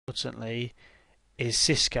importantly, is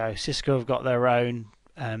Cisco. Cisco have got their own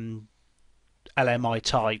LMI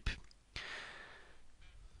type.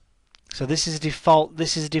 So this is a default.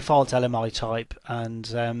 This is a default LMI type,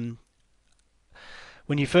 and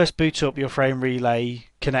when you first boot up your frame relay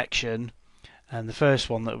connection, and the first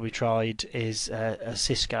one that we tried is a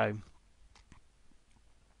Cisco.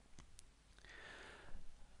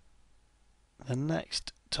 The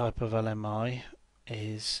next type of LMI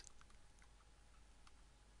is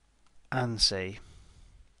ANSI.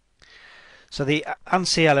 So the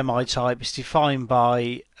ANSI LMI type is defined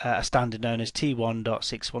by a standard known as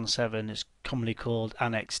T1.617. It's commonly called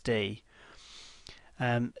Annex D.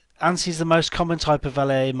 ANSI is the most common type of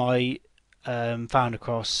LMI found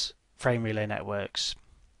across frame relay networks.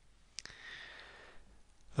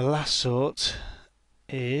 The last sort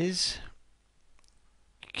is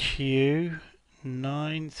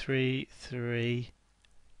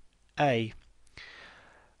Q933A.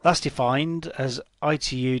 That's defined as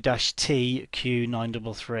ITU-T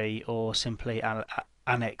Q933, or simply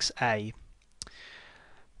Annex A.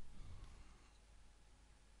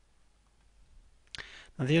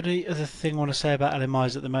 Now, the only other thing I want to say about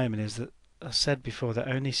LMIs at the moment is that I said before they're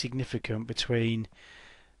only significant between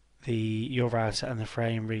your router and the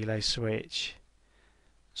frame relay switch.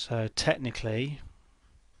 So technically,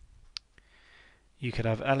 you could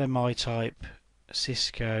have LMI type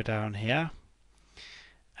Cisco down here,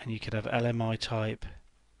 and you could have LMI type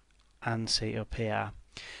ANSI up here.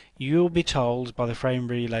 You'll be told by the frame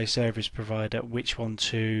relay service provider which one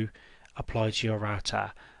to apply to your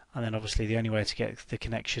router, and then obviously the only way to get the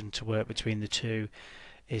connection to work between the two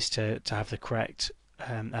is to have the correct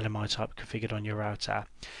LMI type configured on your router.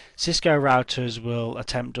 Cisco routers will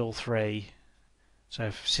attempt all three. So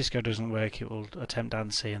if Cisco doesn't work, it will attempt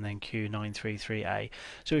ANSI and then Q933A.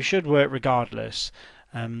 So it should work regardless.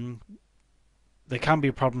 There can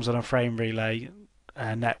be problems on a frame relay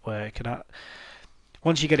network, and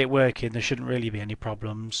once you get it working, there shouldn't really be any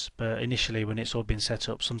problems. But initially, when it's all been set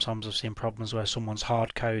up, sometimes I've seen problems where someone's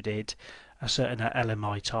hard-coded a certain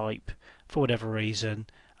LMI type for whatever reason,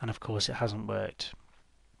 and of course it hasn't worked.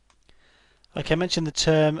 Okay, I mentioned the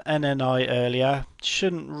term NNI earlier.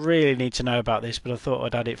 Shouldn't really need to know about this, but I thought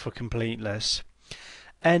I'd add it for completeness.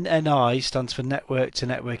 NNI stands for Network to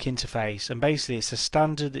Network Interface, and basically it's a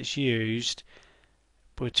standard that's used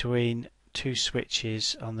between two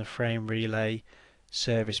switches on the frame relay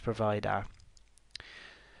service provider.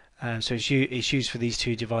 So it's used for these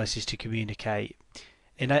two devices to communicate.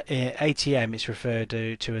 In ATM, it's referred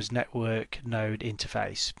to as Network Node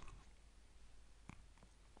Interface.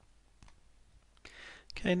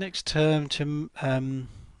 Okay, next term to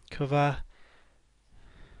cover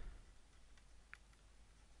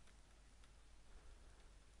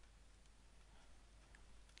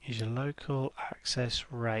is your local access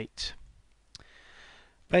rate.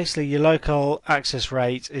 Basically, your local access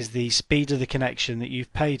rate is the speed of the connection that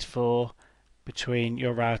you've paid for between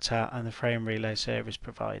your router and the frame relay service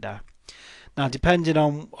provider. Now, depending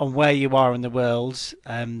on where you are in the world,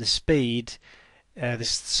 the speed,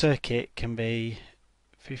 this circuit can be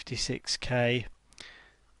 56k,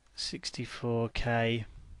 64k,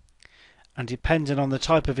 and depending on the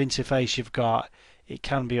type of interface you've got, it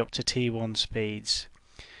can be up to T1 speeds.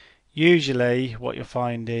 Usually what you'll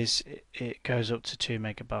find is it goes up to 2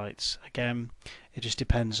 megabytes. Again, it just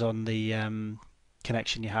depends on the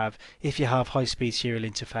connection you have. If you have high-speed serial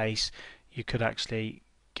interface, you could actually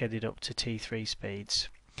get it up to T3 speeds.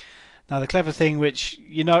 Now, the clever thing, which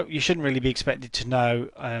you shouldn't really be expected to know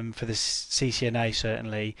for the CCNA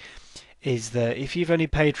certainly, is that if you've only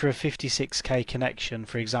paid for a 56k connection,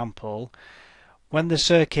 for example, when the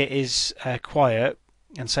circuit is quiet,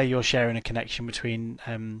 and say you're sharing a connection between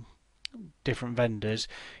different vendors,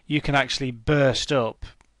 you can actually burst up.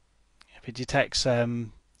 If it detects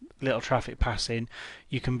little traffic passing,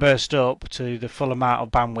 you can burst up to the full amount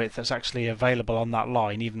of bandwidth that's actually available on that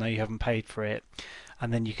line, even though you haven't paid for it,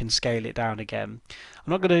 and then you can scale it down again.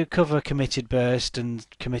 I'm not going to cover committed burst and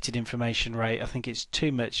committed information rate. I think it's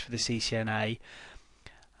too much for the CCNA,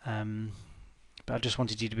 but I just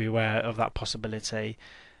wanted you to be aware of that possibility.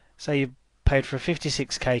 Say you paid for a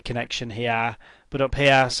 56k connection here, but up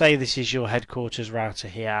here, say this is your headquarters router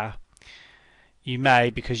here, you may,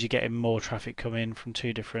 because you're getting more traffic coming from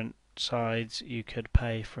two different sides, you could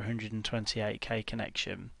pay for 128k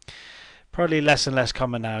connection. Probably less and less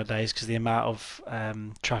common nowadays because the amount of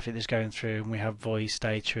traffic that's going through, and we have voice,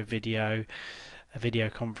 data, video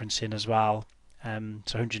conferencing as well. So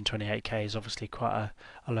 128k is obviously quite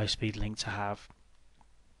a low speed link to have.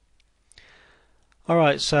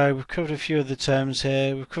 Alright, so we've covered a few of the terms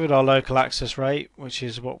here. We've covered our local access rate, which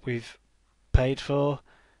is what we've paid for.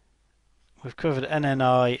 we've covered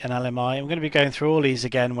NNI and LMI. I'm going to be going through all these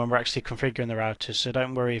again when we're actually configuring the routers, so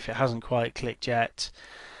don't worry if it hasn't quite clicked yet.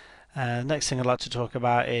 Next thing I'd like to talk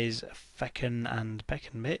about is Feckin and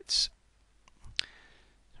Beckon bits.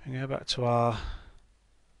 We go back to our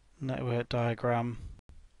network diagram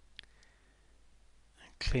and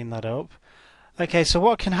clean that up. Okay, so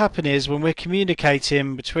what can happen is when we're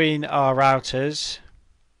communicating between our routers,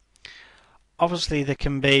 obviously there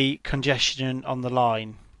can be congestion on the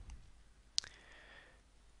line.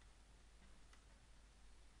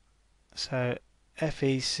 So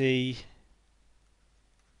FECN,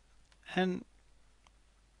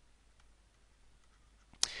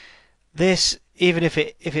 this, even if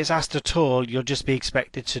it's asked at all, you'll just be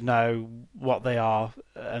expected to know what they are.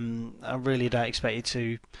 I really don't expect you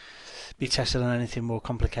to be tested on anything more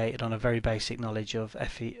complicated, on a very basic knowledge of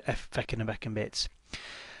Feckin and Beckon bits.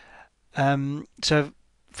 So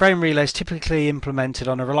frame relay is typically implemented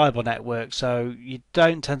on a reliable network, so you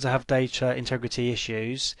don't tend to have data integrity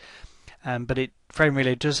issues. But frame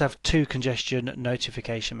relay does have two congestion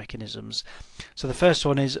notification mechanisms. So the first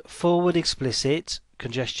one is forward explicit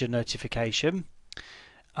congestion notification,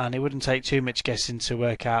 and it wouldn't take too much guessing to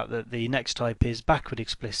work out that the next type is backward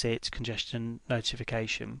explicit congestion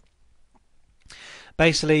notification.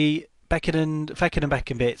 Basically, Feckin and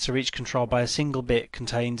Beckon bits are each controlled by a single bit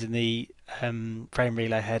contained in the frame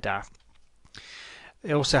relay header.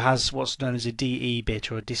 It also has what's known as a DE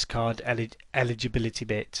bit, or a discard eligibility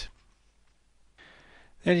bit.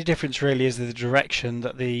 The only difference really is the direction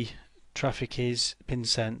that the traffic is been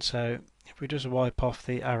sent. So if we just wipe off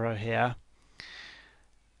the arrow here,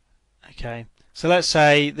 okay, so let's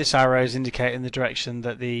say this arrow is indicating the direction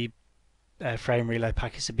that the frame relay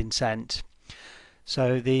packets have been sent.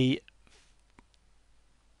 So the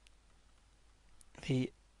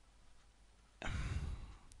FECN,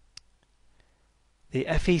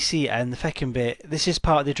 the Feckin bit, this is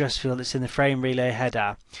part of the address field that's in the frame relay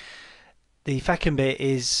header. The Feckin bit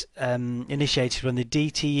is initiated when the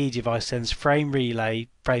DTE device sends frame relay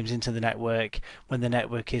frames into the network when the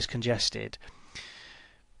network is congested.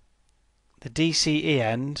 The DCE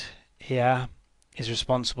end here is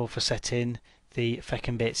responsible for setting the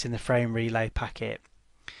Feckin bits in the frame relay packet.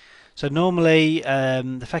 So normally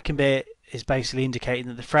the Feckin bit is basically indicating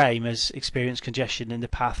that the frame has experienced congestion in the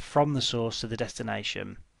path from the source to the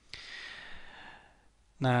destination.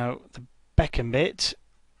 Now the Beckon bit,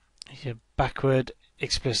 your backward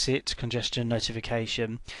explicit congestion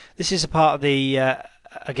notification. This is a part of the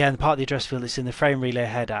again part of the address field that's in the frame relay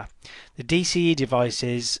header. The DCE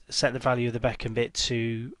devices set the value of the Beckon bit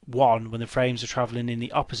to 1 when the frames are travelling in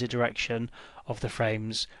the opposite direction of the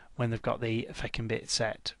frames when they've got the Feckin bit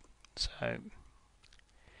set. So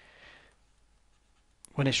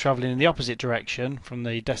when it's travelling in the opposite direction from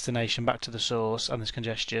the destination back to the source and there's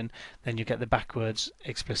congestion, then you get the backwards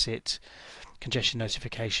explicit congestion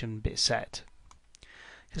notification bit set.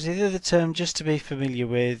 Because the other term just to be familiar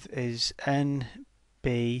with is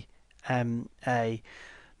NBMA,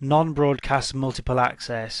 non-broadcast multiple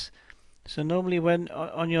access. So normally when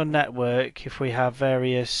on your network, if we have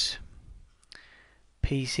various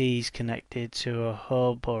PCs connected to a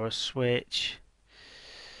hub or a switch,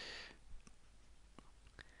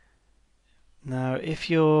 now if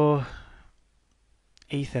your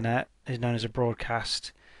Ethernet is known as a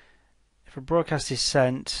broadcast, if a broadcast is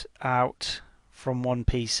sent out from one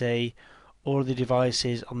PC, all of the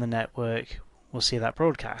devices on the network will see that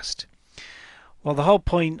broadcast. Well, the whole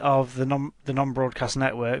point of the non-broadcast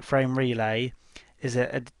network, frame relay, is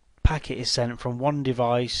that a packet is sent from one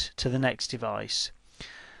device to the next device.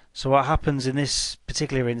 So what happens in this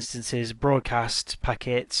particular instance is broadcast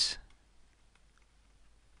packets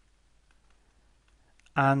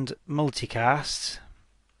and multicast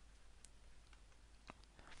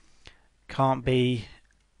can't be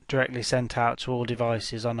directly sent out to all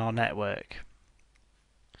devices on our network.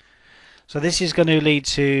 So this is going to lead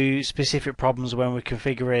to specific problems when we're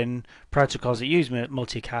configuring protocols that use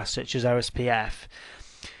multicast, such as OSPF.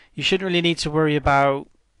 You shouldn't really need to worry about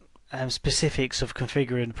specifics of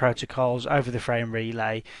configuring protocols over the frame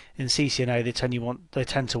relay. In CCNA, they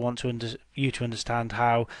tend to want you to understand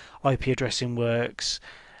how IP addressing works.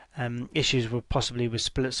 Issues with possibly with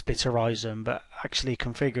split horizon, but actually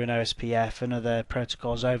configuring OSPF and other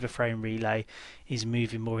protocols over frame relay is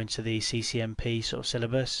moving more into the CCNP sort of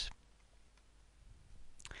syllabus.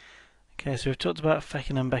 Okay, so we've talked about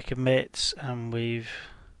Feckin and Beckon bits, and we've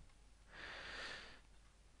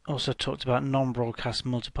also talked about non-broadcast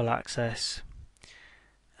multiple access.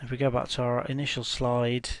 If we go back to our initial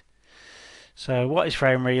slide, so what is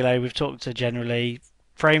frame relay? We've talked generally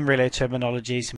frame relay terminologies.